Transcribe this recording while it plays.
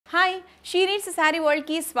Hi she needs sari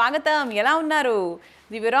వరల్డ్కి స్వాగతం. ఎలా ఉన్నారు?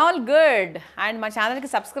 We are all good. And మా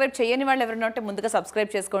ఛానల్కి సబ్స్క్రైబ్ చేయని వాళ్ళు ఎవరైనా ఉంటే ముందుగా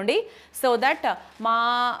సబ్స్క్రైబ్ చేసుకోండి. సో దట్ మా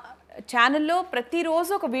ఛానల్లో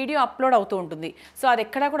ప్రతిరోజు ఒక వీడియో అప్లోడ్ అవుతూ ఉంటుంది. సో అది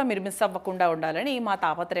ఎక్కడా కూడా మీరు మిస్ అవ్వకుండా ఉండాలని మా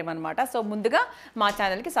తాపత్రయం అనమాట. సో ముందుగా మా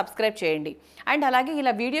ఛానల్కి సబ్స్క్రైబ్ చేయండి. అండ్ అలాగే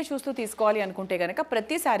ఇలా వీడియో చూస్తూ తీసుకోవాలి అనుకుంటే కనుక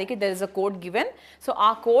ప్రతి సారీకి there is a code given. So ఆ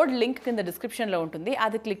కోడ్ లింక్ కింద డిస్క్రిప్షన్లో ఉంటుంది.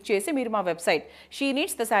 అది క్లిక్ చేసి మీరు మా వెబ్సైట్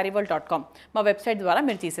sheeneedsthesareeworld.com మా వెబ్సైట్ ద్వారా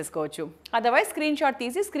మీరు తీసేసుకోవచ్చు. అదర్వైజ్ స్క్రీన్ షాట్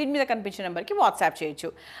తీసి స్క్రీన్ మీద కనిపించిన నెంబర్కి వాట్సాప్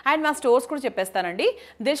చేయొచ్చు. అండ్ మా స్టోర్స్ కూడా చెప్పేస్తానండి.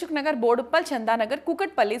 Dilsukhnagar, Boduppal, Chandanagar,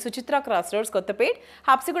 Kukatpally, Suchitra cross roads, Kothapet,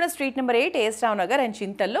 Habsiguda street number 8, ఏస్రావ్ Nagar and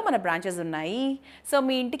చింతల్లో మన బ్రాంచెస్ ఉన్నాయి. సో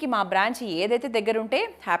మీ ఇంటికి మా బ్రాంచ్ ఏదైతే దగ్గర ఉంటే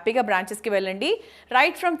హ్యాపీగా బ్రాంచెస్కి వెళ్ళండి.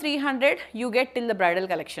 Right from 300 you get till the bridal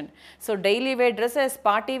collection. So daily wear dresses,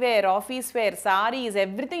 party wear, office wear, saris,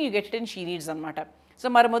 everything you get it in she needs అనమాట. సో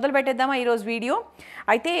మరి మొదలు పెట్టేద్దామా ఈరోజు వీడియో.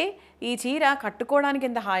 అయితే ఈ చీర కట్టుకోవడానికి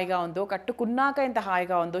ఎంత హాయిగా ఉందో, కట్టుకున్నాక ఎంత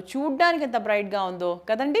హాయిగా ఉందో, చూడ్డానికి ఎంత బ్రైట్గా ఉందో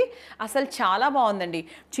కదండి. అసలు చాలా బాగుందండి.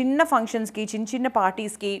 చిన్న ఫంక్షన్స్కి, చిన్న చిన్న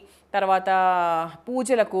పార్టీస్కి, తర్వాత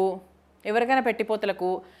పూజలకు, ఎవరికైనా పెట్టిపోతలకు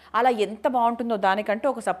అలా ఎంత బాగుంటుందో దానికంటే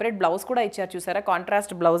ఒక సపరేట్ బ్లౌజ్ కూడా ఇచ్చారు చూసారా.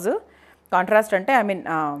 Contrast blouse. కాంట్రాస్ట్ అంటే I mean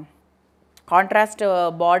contrast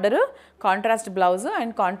border, contrast blouse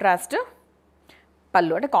and contrast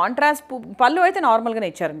పళ్ళు. అంటే కాంట్రాస్ట్ పళ్ళు అయితే నార్మల్గానే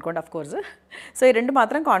ఇచ్చారనుకోండి అఫ్కోర్స్. సో ఈ రెండు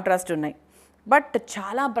మాత్రం కాంట్రాస్ట్ ఉన్నాయి. బట్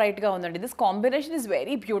చాలా బ్రైట్గా ఉందండి. This combination is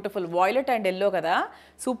very beautiful. Violet and yellow కదా,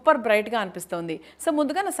 సూపర్ బ్రైట్గా అనిపిస్తుంది. సో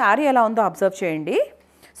ముందుగా నా శారీ ఎలా ఉందో అబ్జర్వ్ చేయండి.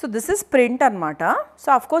 సో దిస్ ఇస్ ప్రింట్ అనమాట. సో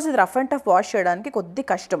అఫ్కోర్స్ ఇది రఫ్ అండ్ టఫ్ వాష్ చేయడానికి కొద్ది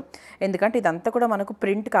కష్టం, ఎందుకంటే ఇదంతా కూడా మనకు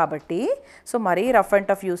ప్రింట్ కాబట్టి. సో మరీ రఫ్ అండ్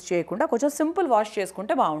టఫ్ యూస్ చేయకుండా కొంచెం సింపుల్ వాష్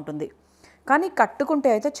చేసుకుంటే బాగుంటుంది. కానీ కట్టుకుంటే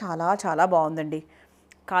అయితే చాలా చాలా బాగుందండి.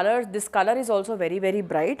 This colour is also very very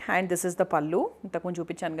bright. And this is the పళ్ళు. ఇంతకుముందు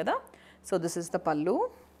చూపించాను కదా. సో దిస్ ఇస్ ద పళ్ళు.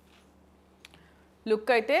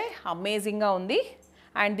 లుక్ అయితే అమేజింగ్గా ఉంది.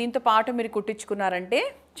 అండ్ దీంతో పాటు మీరు కుట్టించుకున్నారంటే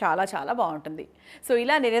చాలా చాలా బాగుంటుంది. సో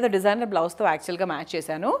ఇలా నేనేదో డిజైనర్ బ్లౌజ్తో యాక్చువల్గా మ్యాచ్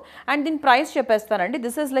చేశాను. అండ్ దీని price చెప్పేస్తానండి.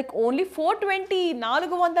 This is like only 420,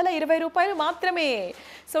 420 రూపాయలు మాత్రమే.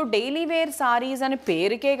 సో డైలీ వేర్ సారీస్ అనే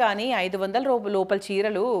పేరుకే కానీ 500 లోపల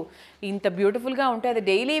చీరలు ఇంత బ్యూటిఫుల్గా ఉంటే అది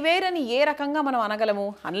డైలీ వేర్ అని ఏ రకంగా మనం అనగలము?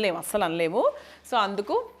 అనలేము, అస్సలు అనలేము. సో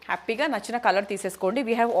అందుకు హ్యాపీగా నచ్చిన కలర్ తీసేసుకోండి.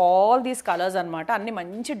 We have all these colours అనమాట. అన్ని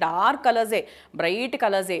మంచి డార్క్ కలర్సే, బ్రైట్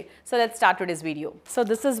కలర్సే. So let's start today's video. So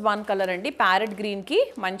this is one colour అండి. ప్యారెట్ గ్రీన్కి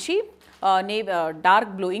మంచి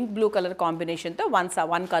dark blue, ink blue colour కాంబినేషన్తో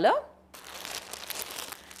one colour.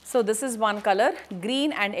 So this is one colour.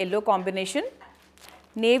 Green and yellow combination,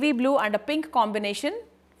 navy blue and pink combination,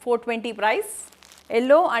 420 price.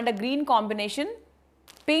 Yellow and green combination,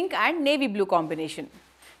 pink and navy blue combination.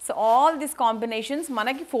 So all this combinations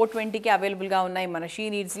మనకి 420కి అవైలబుల్గా ఉన్నాయి మన she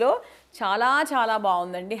నీడ్స్లో. చాలా చాలా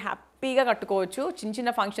బాగుందండి. హ్యాపీగా కట్టుకోవచ్చు. చిన్న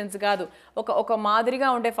చిన్న ఫంక్షన్స్ కాదు, ఒక మాదిరిగా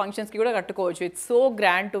ఉండే ఫంక్షన్స్కి కూడా కట్టుకోవచ్చు. It's so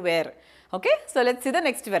grand to wear. Okay, so let's see the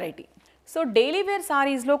next variety. So daily wear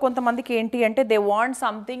సారీస్లో కొంతమందికి ఏంటి అంటే they want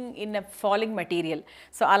something in a falling material.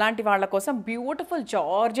 So అలాంటి వాళ్ళ కోసం బ్యూటిఫుల్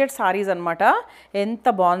జార్జెట్ సారీస్ అనమాట. ఎంత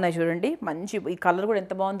బాగున్నాయి చూడండి. మంచి ఈ కలర్ కూడా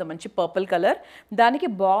ఎంత బాగుందో, మంచి పర్పుల్ కలర్. దానికి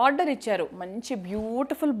బార్డర్ ఇచ్చారు, మంచి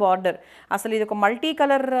బ్యూటిఫుల్ బార్డర్. అసలు ఇది ఒక మల్టీ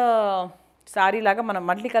కలర్ సారీ లాగా, మనం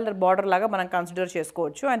మల్టీ కలర్ బార్డర్ లాగా మనం కన్సిడర్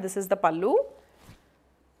చేసుకోవచ్చు. అండ్ దిస్ ఇస్ ద పళ్ళు.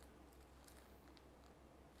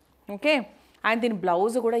 ఓకే, అండ్ దీని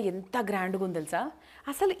బ్లౌజ్ కూడా ఎంత గ్రాండ్గా ఉంది తెలుసా.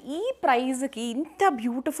 అసలు ఈ ప్రైజ్కి ఇంత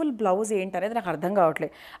బ్యూటిఫుల్ బ్లౌజ్ ఏంటనేది నాకు అర్థం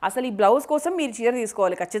కావట్లేదు. అసలు ఈ బ్లౌజ్ కోసం మీరు చీర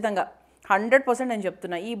తీసుకోవాలి ఖచ్చితంగా, 100% నేను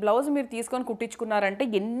చెప్తున్నా. ఈ బ్లౌజ్ మీరు తీసుకొని కుట్టించుకున్నారంటే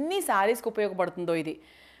ఎన్ని శారీస్కి ఉపయోగపడుతుందో ఇది.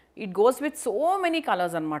 It goes with so many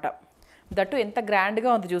colours అనమాట. దట్టు ఎంత గ్రాండ్గా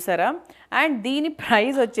ఉంది చూసారా. అండ్ దీని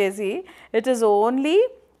ప్రైస్ వచ్చేసి ఇట్ ఈస్ ఓన్లీ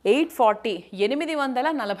 840,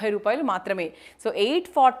 840 రూపాయలు మాత్రమే. సో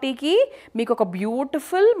 840కి మీకు ఒక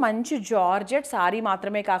బ్యూటిఫుల్ మంచి జార్జెట్ సారీ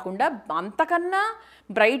మాత్రమే కాకుండా అంతకన్నా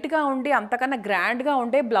బ్రైట్గా ఉండి, అంతకన్నా గ్రాండ్గా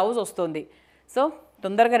ఉండే బ్లౌజ్ వస్తుంది. సో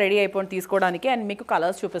తొందరగా రెడీ అయిపోండి తీసుకోవడానికి. అండ్ మీకు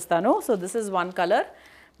కలర్స్ చూపిస్తాను. So this is one colour,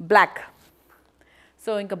 black.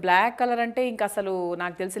 So ఇంకా బ్లాక్ కలర్ అంటే ఇంకా అసలు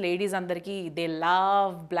నాకు తెలిసి లేడీస్ అందరికీ they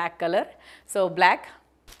love black colour. So black.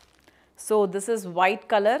 So this is white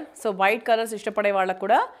colour. So white colours ఇష్టపడే వాళ్ళకు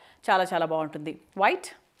కూడా చాలా చాలా బాగుంటుంది. White.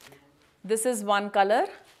 This is one colour.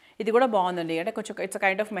 ఇది కూడా బాగుందండి. అంటే కొంచెం it's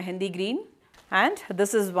kind of mehndi green. And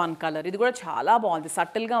this is one colour. ఇది కూడా చాలా బాగుంది,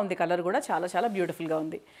 సటిల్గా ఉంది కలర్ కూడా, చాలా చాలా బ్యూటిఫుల్గా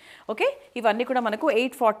ఉంది. ఓకే, ఇవన్నీ కూడా మనకు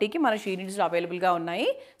 840కి మన షీ నీడ్స్లో అవైలబుల్గా ఉన్నాయి.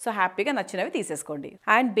 సో హ్యాపీగా నచ్చినవి తీసేసుకోండి.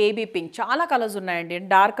 అండ్ బేబీ పింక్, చాలా కలర్స్ ఉన్నాయండి.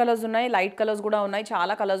 డార్క్ కలర్స్ ఉన్నాయి, లైట్ కలర్స్ కూడా ఉన్నాయి,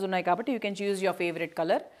 చాలా కలర్స్ ఉన్నాయి కాబట్టి you can choose your favourite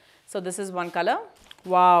colour. So this is one colour.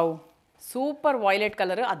 Wow, super violet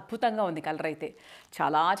colour. అద్భుతంగా ఉంది కలర్ అయితే,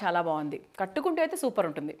 చాలా చాలా బాగుంది. కట్టుకుంటే అయితే సూపర్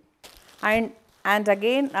ఉంటుంది. And and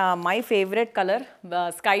again my favourite colour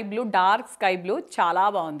sky blue, dark sky blue, చాలా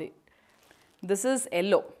బాగుంది. దిస్ ఈజ్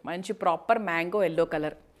ఎల్లో, మంచి ప్రాపర్ మ్యాంగో ఎల్లో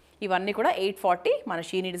కలర్. ఇవన్నీ కూడా 840 మన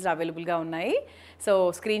షీ నీడ్స్లో అవైలబుల్గా ఉన్నాయి. సో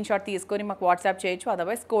స్క్రీన్ షాట్ తీసుకొని మాకు వాట్సాప్ చేయొచ్చు,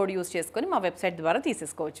 అదర్వైజ్ కోడ్ యూస్ చేసుకొని మా వెబ్సైట్ ద్వారా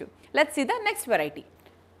తీసేసుకోవచ్చు. Let's see the next variety.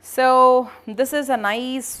 So this is a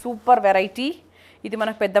nice super variety. ఇది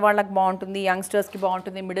మనకు పెద్దవాళ్ళకి బాగుంటుంది, యంగ్స్టర్స్కి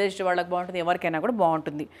బాగుంటుంది, మిడిల్ ఏజ్డ్ వాళ్ళకి బాగుంటుంది, ఎవరికైనా కూడా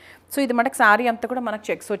బాగుంటుంది. సో ఇది మనకు శారీ అంతా కూడా మనకు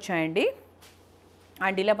చెక్స్ వచ్చాయండి.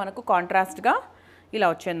 అండ్ ఇలా మనకు కాంట్రాస్ట్గా ఇలా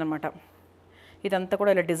వచ్చిందనమాట. ఇదంతా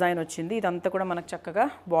కూడా ఇలా డిజైన్ వచ్చింది. ఇదంతా కూడా మనకు చక్కగా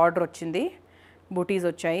బార్డర్ వచ్చింది, బూటీస్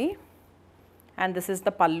వచ్చాయి. అండ్ దిస్ ఇస్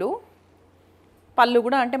ద పళ్ళు. పళ్ళు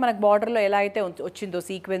కూడా అంటే మనకు బార్డర్లో ఎలా అయితే వచ్చిందో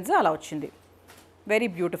సీక్వెన్స్ అలా వచ్చింది. Very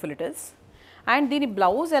beautiful it is. And దీని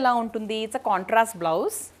బ్లౌజ్ ఎలా ఉంటుంది? It's a contrast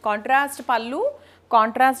blouse, contrast పళ్ళు,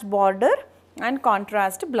 contrast border and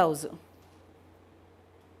contrast blouse.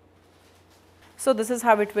 So this is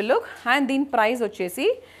how it will look. And దీని ప్రైస్ వచ్చేసి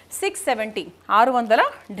 670,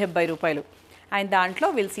 670 రూపాయలు. అండ్ దాంట్లో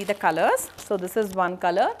will see the colours. So this is one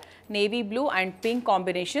colour, navy blue and pink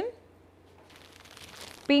combination,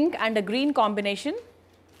 pink and green combination,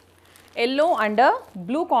 yellow and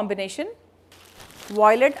blue combination,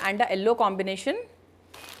 violet and yellow combination.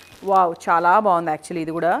 Wow, చాలా బాగుంది actually.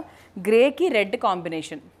 ఇది కూడా గ్రేకి red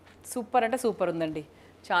combination. Super అంటే super ఉందండి,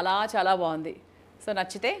 చాలా చాలా బాగుంది. So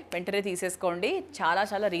నచ్చితే వెంటనే తీసేసుకోండి, చాలా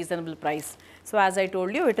చాలా reasonable price. So as I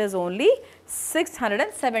told you it is only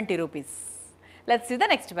 670 rupees. Let's see the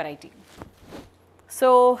next variety. So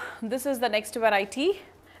this is the next variety.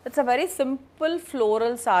 It's a very simple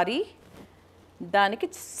floral sorry, దానికి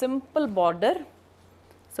సింపుల్ బార్డర్.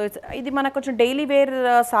 సో ఇది మనకు కొంచెం daily wear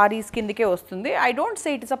saris కిందకే వస్తుంది. I don't say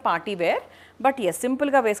it is a party wear, but yes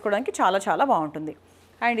సింపుల్గా వేసుకోవడానికి చాలా చాలా బాగుంటుంది.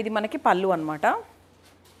 అండ్ ఇది మనకి పళ్ళు అనమాట.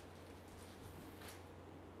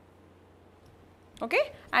 ఓకే,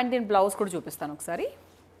 అండ్ దీని బ్లౌజ్ కూడా చూపిస్తాను ఒకసారి.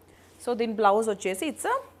 సో దీని బ్లౌజ్ వచ్చేసి it's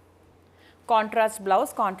a contrast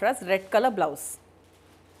blouse, contrast red colour blouse.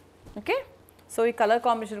 Okay, so ఈ కలర్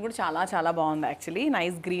కాంబినేషన్ కూడా చాలా చాలా బాగుంది actually,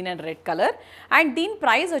 nice green and red colour. And దీని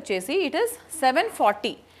ప్రైస్ వచ్చేసి ఇట్ ఈస్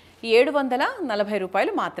 740, 740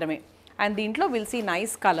 రూపాయలు మాత్రమే. అండ్ దీంట్లో will see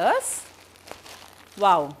nice colours.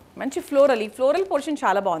 Wow, మంచి ఫ్లోరల్, ఈ ఫ్లోరల్ పోర్షన్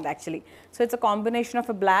చాలా బాగుంది actually. So it's a combination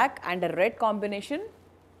of a black and a red combination.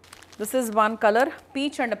 This is one color,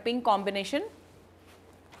 peach and a pink combination.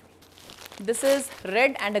 This is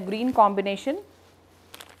red and a green combination.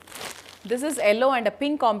 This is yellow and a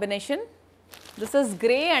pink combination. This is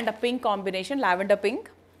grey and a pink combination, lavender pink.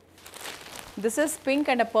 This is pink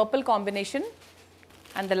and a purple combination.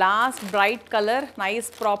 And the last bright color, nice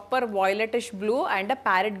proper violetish blue and a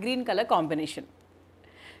parrot green color combination.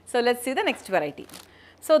 So let's see the next variety.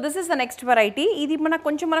 So this is the next variety. ఇది మనకు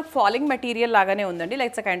కొంచెం మనకు falling material లాగానే ఉందండి,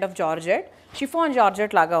 like it's a kind of georgette, chiffon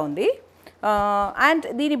georgette లాగా ఉంది. And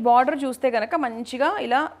దీని border చూస్తే కనుక మంచిగా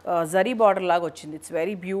ఇలా జరీ బార్డర్ లాగా వచ్చింది. ఇట్స్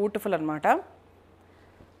వెరీ బ్యూటిఫుల్ అనమాట.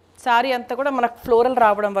 సారీ అంతా కూడా మనకు ఫ్లోరల్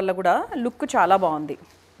రావడం వల్ల కూడా లుక్ చాలా బాగుంది.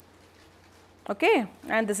 Okay,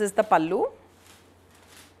 and this is the పళ్ళు.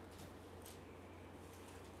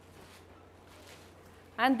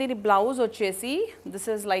 అండ్ దీని బ్లౌజ్ వచ్చేసి this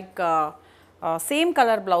is like same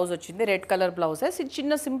colour blouse వచ్చింది, రెడ్ కలర్ బ్లౌజెస్. ఇది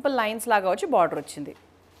చిన్న సింపుల్ లైన్స్ లాగా వచ్చి బార్డర్ వచ్చింది.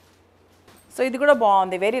 సో ఇది కూడా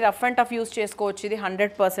బాగుంది, very rough and tough use చేసుకోవచ్చు ఇది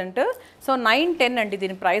 100%. సో 910 అండి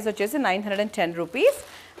దీని ప్రైస్ వచ్చేసి 910 రూపీస్.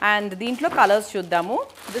 అండ్ దీంట్లో కలర్స్ చూద్దాము.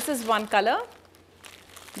 This is one colour,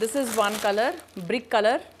 this is one colour brick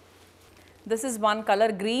colour, this is one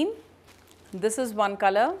colour green, this is one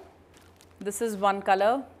colour, this is one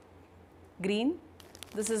colour green,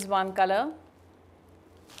 this is one colour.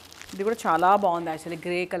 ఇది కూడా చాలా బాగుంది actually,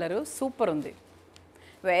 grey colour super ఉంది,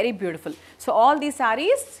 very beautiful. So all దీ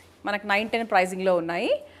శారీస్ మనకు 910 ప్రైజింగ్లో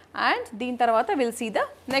ఉన్నాయి. And దీని తర్వాత will see the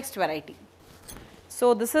next variety. So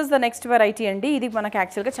this is the next variety అండి. ఇది మనకు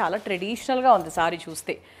యాక్చువల్గా చాలా ట్రెడిషనల్గా ఉంది సారీ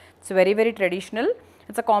చూస్తే. It's very very traditional.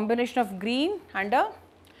 It's a combination of green and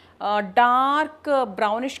dark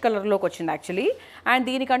brownish కలర్లోకి వచ్చింది యాక్చువల్లీ. అండ్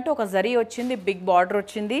దీనికంటూ ఒక జరీ వచ్చింది, బిగ్ బార్డర్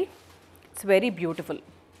వచ్చింది. It's very beautiful.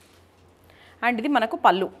 అండ్ ఇది మనకు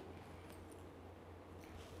పళ్ళు.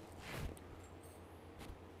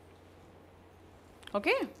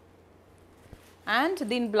 ఓకే, అండ్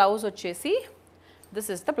దీని బ్లౌజ్ వచ్చేసి this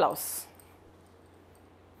is the blouse.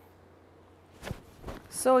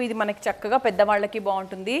 So ఇది మనకి చక్కగా పెద్దవాళ్ళకి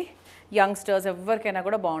బాగుంటుంది, యంగ్స్టర్స్ ఎవరికైనా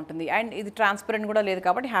కూడా బాగుంటుంది. అండ్ ఇది ట్రాన్స్పరెంట్ కూడా లేదు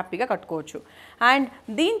కాబట్టి హ్యాపీగా కట్టుకోవచ్చు. అండ్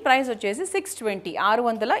దీని ప్రైస్ వచ్చేసి 620,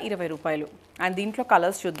 620 రూపాయలు. అండ్ దీంట్లో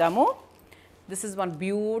కలర్స్ చూద్దాము. This is one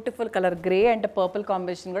beautiful colour, grey and purple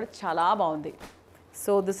combination కూడా చాలా బాగుంది.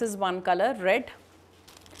 So this is one colour red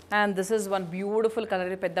and this is one beautiful colour.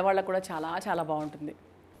 పెద్దవాళ్ళకు కూడా చాలా చాలా బాగుంటుంది.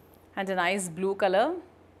 and a nice blue color.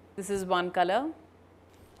 This is one color.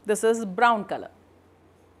 This is brown color.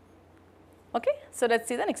 Okay, so let's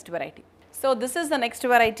see the next variety. So this is the next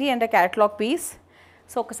variety and a catalog piece.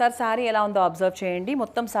 So ఒకసారి sorry ఎలా ఉందో observe చేయండి.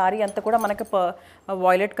 మొత్తం sorry అంతా కూడా మనకు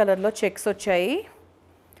violet కలర్లో checks వచ్చాయి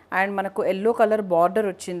అండ్ మనకు ఎల్లో కలర్ బార్డర్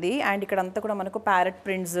వచ్చింది అండ్ ఇక్కడ అంతా కూడా మనకు ప్యారెట్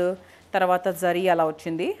ప్రింట్స్ తర్వాత జరీ అలా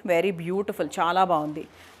వచ్చింది. వెరీ బ్యూటిఫుల్, చాలా బాగుంది.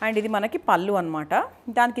 అండ్ ఇది మనకి పళ్ళు అనమాట.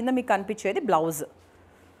 దాని కింద మీకు కనిపించేది బ్లౌజ్.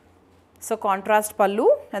 సో కాంట్రాస్ట్ పళ్ళు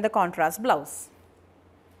and the contrast blouse.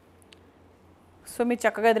 So మీరు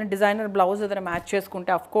చక్కగా ఏదైనా డిజైనర్ బ్లౌజ్ ఏదైనా మ్యాచ్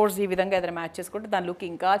చేసుకుంటే కోర్స్ ఈ విధంగా ఏదైనా మ్యాచ్ చేసుకుంటే దాని లుక్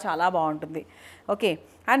ఇంకా చాలా బాగుంటుంది. ఓకే,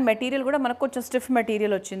 అండ్ మెటీరియల్ కూడా మనకు కొంచెం స్టిఫ్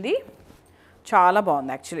మెటీరియల్ వచ్చింది, చాలా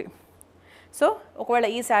బాగుంది యాక్చువల్లీ. సో ఒకవేళ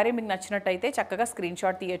ఈ శారీ మీకు నచ్చినట్టయితే చక్కగా స్క్రీన్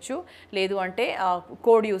షాట్ తీయచ్చు, లేదు అంటే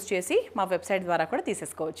కోడ్ యూస్ చేసి మా వెబ్సైట్ ద్వారా కూడా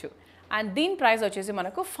తీసేసుకోవచ్చు. అండ్ దీని ప్రైస్ వచ్చేసి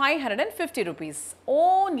మనకు 550 రూపీస్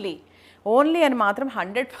ఓన్లీ అని మాత్రం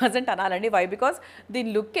 100% అనాలండి. వై? బికాస్ దీని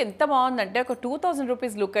లుక్ ఎంత బాగుందంటే ఒక 2000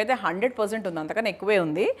 రూపీస్ లుక్ అయితే 100% ఉంది, అంతకన్నా ఎక్కువే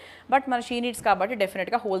ఉంది. బట్ మన షీ నీడ్స్ కాబట్టి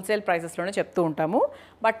డెఫినెట్గా హోల్సేల్ ప్రైసెస్లోనే చెప్తూ ఉంటాము.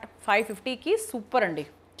 బట్ 550కి సూపర్ అండి,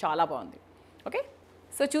 చాలా బాగుంది. ఓకే,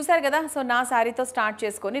 సో చూసారు కదా. సో నా శారీతో స్టార్ట్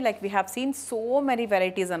చేసుకొని like we have seen so many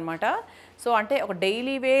varieties అనమాట. సో అంటే ఒక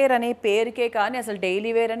డైలీ వేర్ అనే పేరుకే కానీ అసలు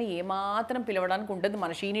డైలీ వేర్ అని ఏమాత్రం పిలవడానికి ఉంటుంది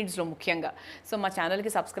మన షీ నీడ్స్లో ముఖ్యంగా. సో మా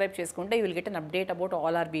ఛానల్కి సబ్స్క్రైబ్ చేసుకుంటే you will get an update about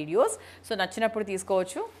all are videos. So నచ్చినప్పుడు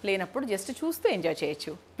తీసుకోవచ్చు, లేనప్పుడు జస్ట్ చూస్తూ ఎంజాయ్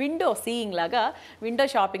చేయొచ్చు. విండో సీయింగ్ లాగా, విండో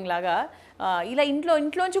షాపింగ్ లాగా ఇలా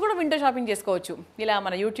ఇంట్లోంచి కూడా విండో షాపింగ్ చేసుకోవచ్చు ఇలా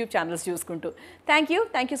మన యూట్యూబ్ ఛానల్స్ చూసుకుంటూ. Thank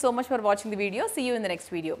you so much for watching the video. See you in the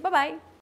next video. Bye.